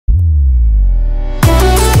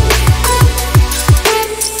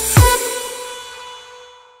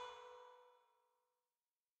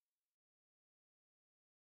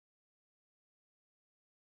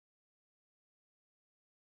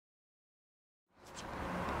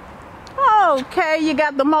Okay, you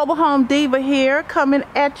got the mobile home diva here coming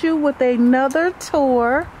at you with another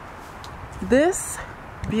tour. This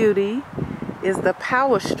beauty is the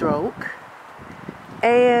POWERSTROKE,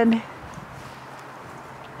 and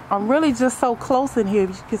I'm really just so close in here,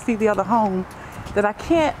 you can see the other home, that I'm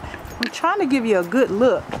trying to give you a good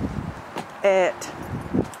look at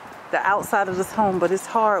the outside of this home, but it's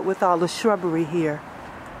hard with all the shrubbery here.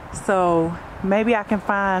 So maybe I can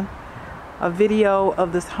find a video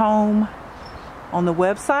of this home on the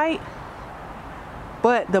website.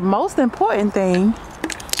 But the most important thing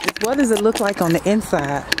is, what does it look like on the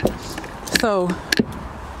inside? So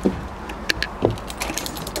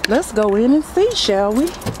let's go in and see, shall we?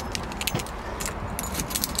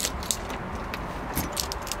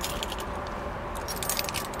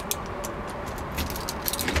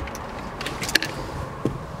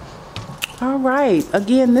 All right,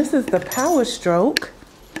 again, this is the POWERSTROKE.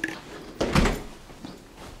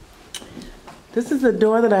 This is the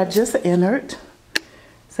door that I just entered.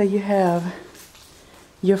 So you have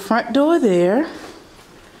your front door there.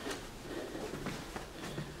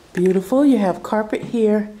 Beautiful. You have carpet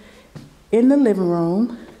here in the living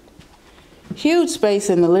room. Huge space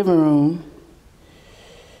in the living room.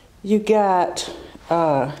 You got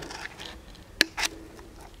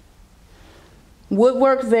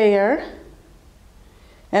woodwork there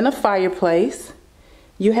and a fireplace.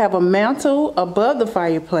 You have a mantle above the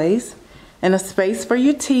fireplace and a space for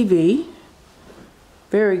your TV.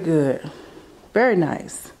 Very good. Very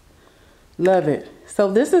nice. Love it.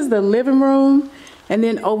 So this is the living room, and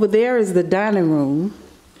then over there is the dining room.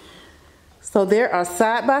 So they are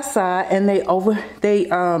side by side, and they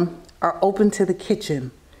are open to the kitchen.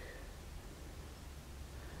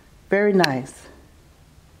 Very nice.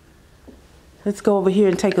 Let's go over here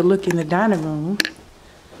and take a look in the dining room.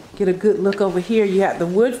 Get a good look over here. You have the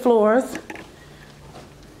wood floors.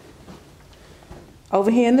 Over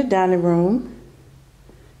here in the dining room,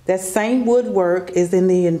 that same woodwork is in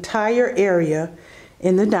the entire area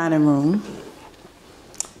in the dining room.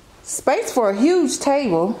 Space for a huge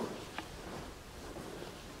table.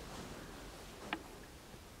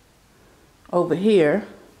 Over here.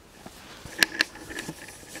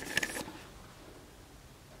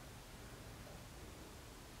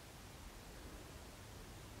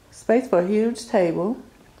 Space for a huge table.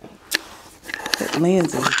 That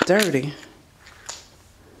lens is dirty.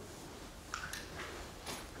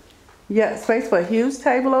 Yeah, space for a huge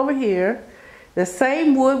table over here. The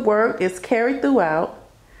same woodwork is carried throughout.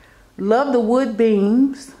 Love the wood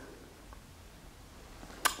beams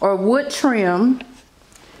or wood trim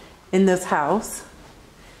in this house.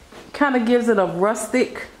 Kind of gives it a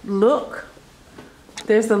rustic look.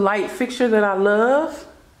 There's the light fixture that I love.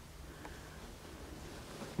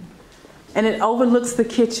 And it overlooks the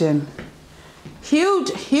kitchen.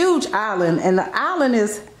 Huge, huge island, and the island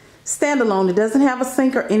is standalone. It doesn't have a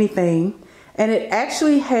sink or anything, and it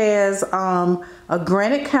actually has a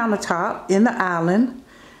granite countertop in the island.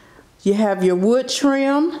 You have your wood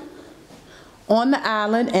trim on the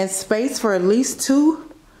island and space for at least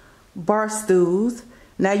 2 bar stools.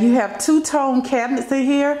 Now you have 2-tone cabinets in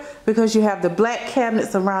here because you have the black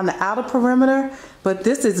cabinets around the outer perimeter, but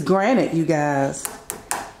this is granite, you guys.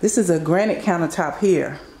 This is a granite countertop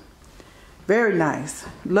here. Very nice.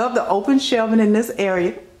 Love the open shelving in this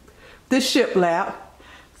area. This shiplap.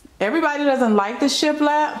 Everybody doesn't like the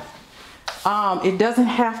shiplap. It doesn't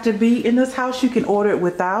have to be in this house. You can order it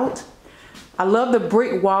without. I love the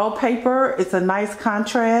brick wallpaper. It's a nice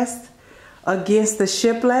contrast against the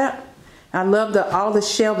shiplap. I love all the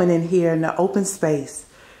shelving in here and the open space.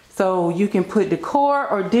 So you can put decor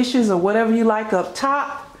or dishes or whatever you like up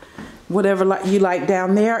top, whatever you like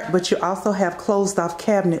down there, but you also have closed off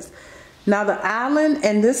cabinets. Now the island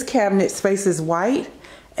and this cabinet space is white.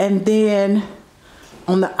 And then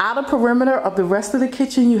on the outer perimeter of the rest of the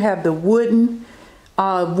kitchen, you have the wood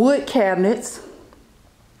cabinets,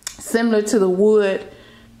 similar to the wood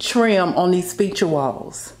trim on these feature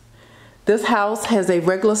walls. This house has a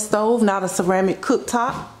regular stove, not a ceramic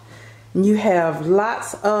cooktop. And you have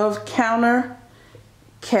lots of counter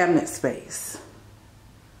cabinet space.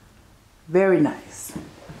 Very nice.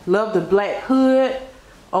 Love the black hood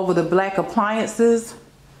over the black appliances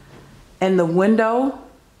and the window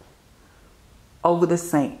over the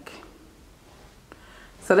sink.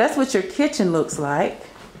 So that's what your kitchen looks like.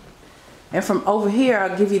 And from over here,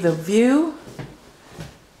 I'll give you the view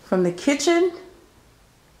from the kitchen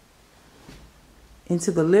into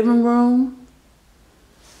the living room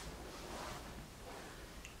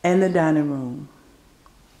and the dining room.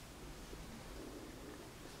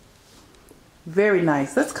 Very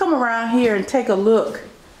nice. Let's come around here and take a look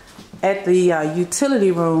at the utility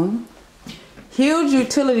room. Huge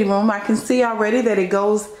utility room. I can see already that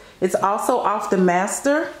it's also off the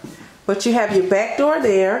master, but you have your back door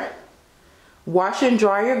there. Washer and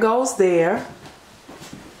dryer goes there.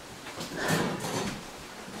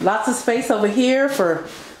 Lots of space over here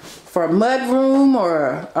for a mud room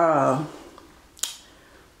or a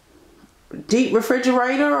deep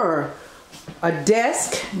refrigerator or a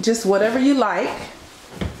desk, just whatever you like.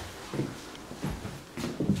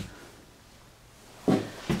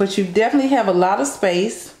 But you definitely have a lot of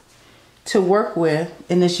space to work with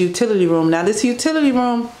in this utility room. Now this utility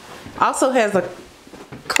room also has a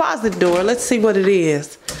closet door. Let's see what it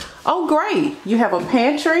is. Oh great, you have a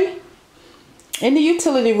pantry in the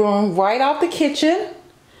utility room right off the kitchen.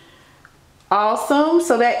 Awesome.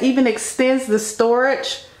 So that even extends the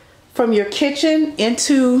storage from your kitchen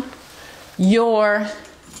into your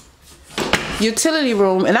utility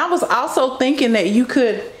room. And I was also thinking that you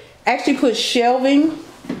could actually put shelving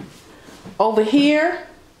over here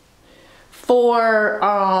for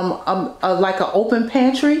like an open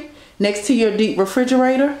pantry next to your deep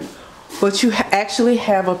refrigerator, but you actually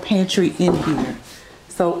have a pantry in here.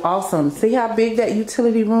 So awesome. See how big that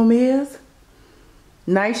utility room is?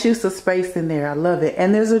 Nice use of space in there. I love it.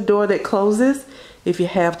 And there's a door that closes if you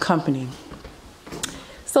have company.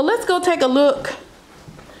 So let's go take a look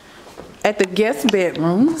at the guest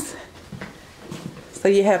bedrooms. So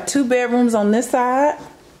you have 2 bedrooms on this side.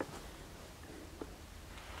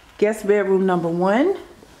 Guest bedroom number 1.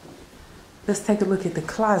 Let's take a look at the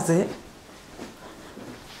closet.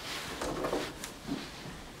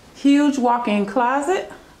 Huge walk-in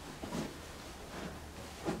closet.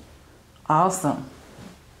 Awesome.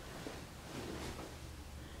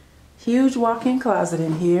 Huge walk-in closet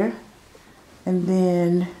in here. And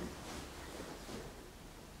then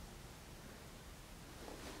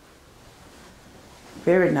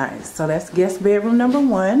very nice. So that's guest bedroom number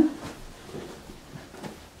 1.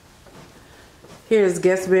 Here's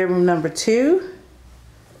guest bedroom number 2.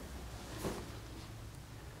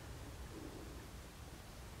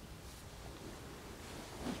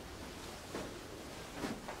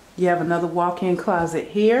 You have another walk-in closet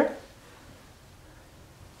here.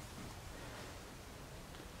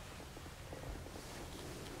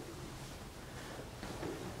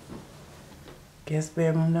 Guest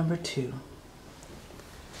bedroom number 2.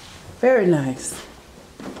 Very nice.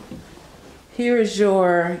 Here is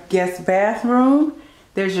your guest bathroom.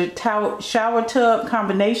 There's your shower tub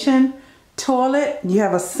combination toilet. You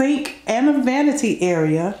have a sink and a vanity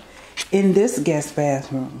area in this guest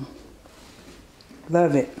bathroom.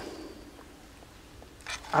 Love it.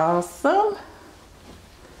 Awesome.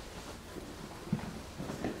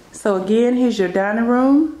 So again, here's your dining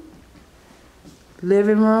room,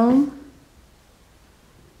 living room,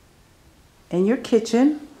 and your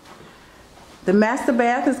kitchen. The master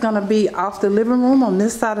bath is going to be off the living room on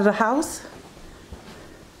this side of the house.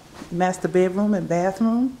 Master bedroom and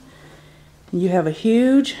bathroom. You have a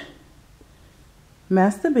huge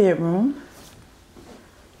master bedroom.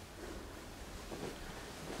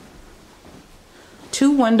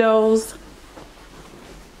 2 windows.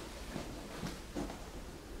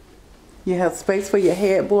 You have space for your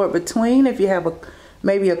headboard between. If you have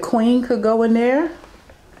maybe a queen could go in there.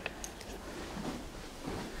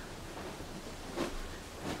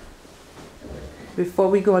 Before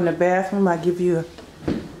we go in the bathroom, I'll give you a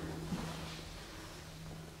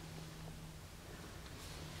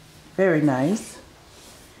very nice.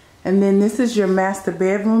 And then this is your master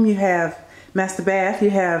bedroom. You have master bath.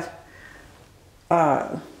 You have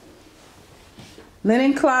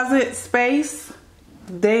linen closet space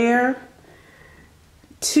there.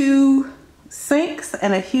 2 sinks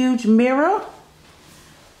and a huge mirror.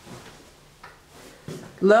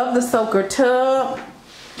 Love the soaker tub.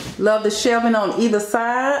 Love the shelving on either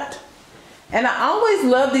side. And I always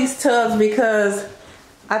love these tubs because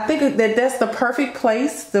I think that that's the perfect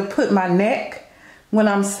place to put my neck when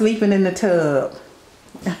I'm sleeping in the tub.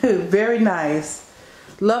 Very nice.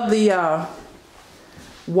 Love the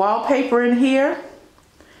wallpaper in here.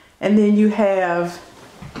 And then you have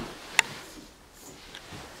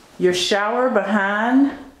your shower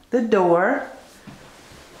behind the door.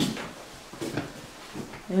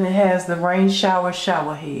 And it has the rain shower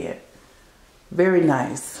head. Very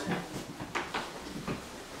nice.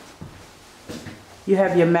 You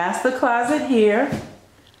have your master closet here.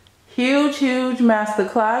 Huge, huge master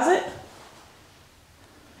closet.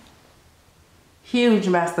 Huge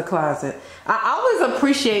master closet. I always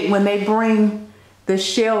appreciate when they bring the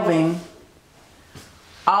shelving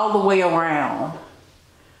all the way around,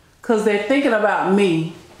 because they're thinking about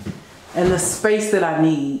me and the space that I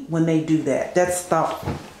need when they do that. That's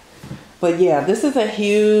thoughtful. But yeah, this is a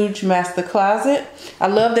huge master closet. I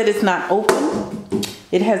love that it's not open.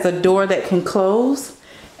 It has a door that can close.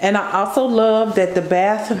 And I also love that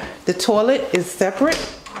the toilet is separate.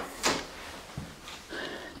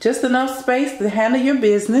 Just enough space to handle your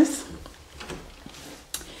business.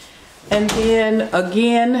 And then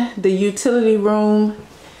again, the utility room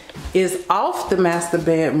is off the master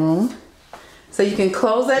bedroom. So you can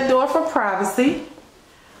close that door for privacy.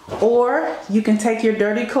 Or you can take your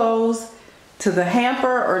dirty clothes to the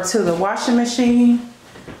hamper or to the washing machine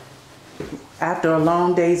after a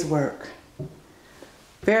long day's work.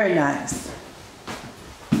 Very nice.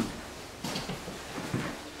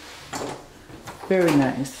 Very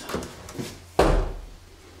nice.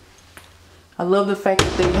 I love the fact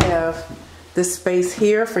that they have this space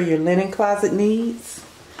here for your linen closet needs.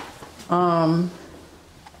 So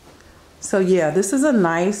yeah, this is a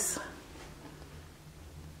nice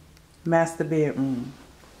master bedroom.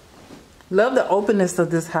 Love the openness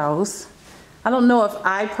of this house. I don't know if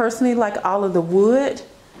I personally like all of the wood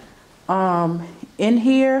in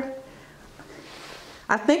here.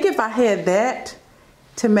 I think if I had that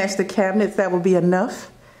to match the cabinets, that would be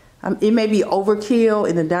enough. It may be overkill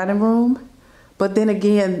in the dining room, but then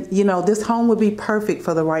again, you know, this home would be perfect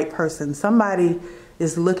for the right person. Somebody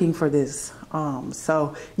is looking for this.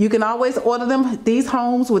 So you can always order these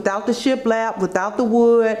homes without the shiplap, without the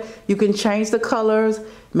wood. You can change the colors.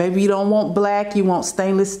 Maybe you don't want black, you want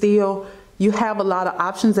stainless steel. You have a lot of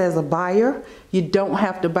options as a buyer. You don't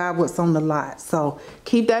have to buy what's on the lot. So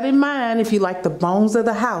keep that in mind. If you like the bones of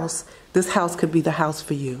the house, this house could be the house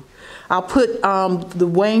for you. I'll put the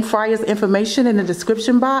Wayne Frier's information in the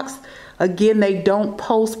description box. Again, they don't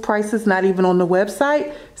post prices, not even on the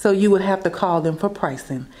website, so you would have to call them for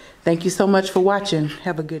pricing. Thank you so much for watching.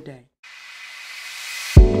 Have a good day.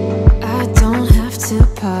 I don't have to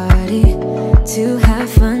party to have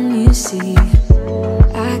fun, you see.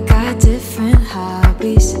 I got different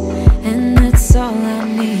hobbies, and that's all I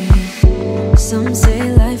need. Some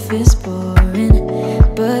say life is boring,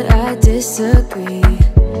 but I disagree.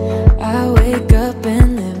 I wake up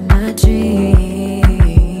and live my dream.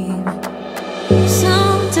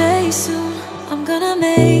 Someday soon I'm gonna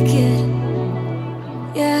make it.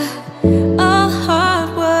 Yeah, all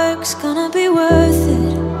hard work's gonna be worth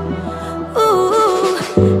it. Ooh,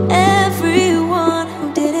 everyone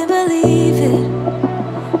who didn't believe it,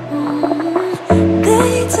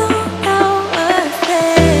 they don't know a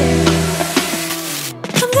thing.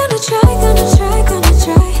 I'm gonna try, gonna try, gonna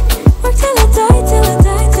try. Work till I die, till I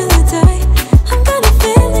die, till I die. I'm gonna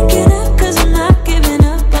fail and get up, 'cause I'm not giving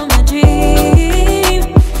up on my dream.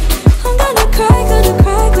 I'm gonna cry, gonna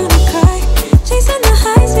cry, gonna cry. Chasing the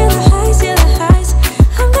highs, yeah, the highs, yeah, the highs.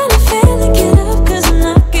 I'm gonna fail and get up, 'cause I'm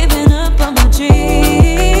not giving up on my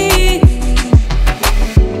dream.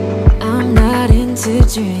 I'm not into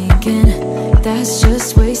drinking, that's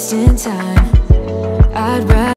just wasting time. I'd rather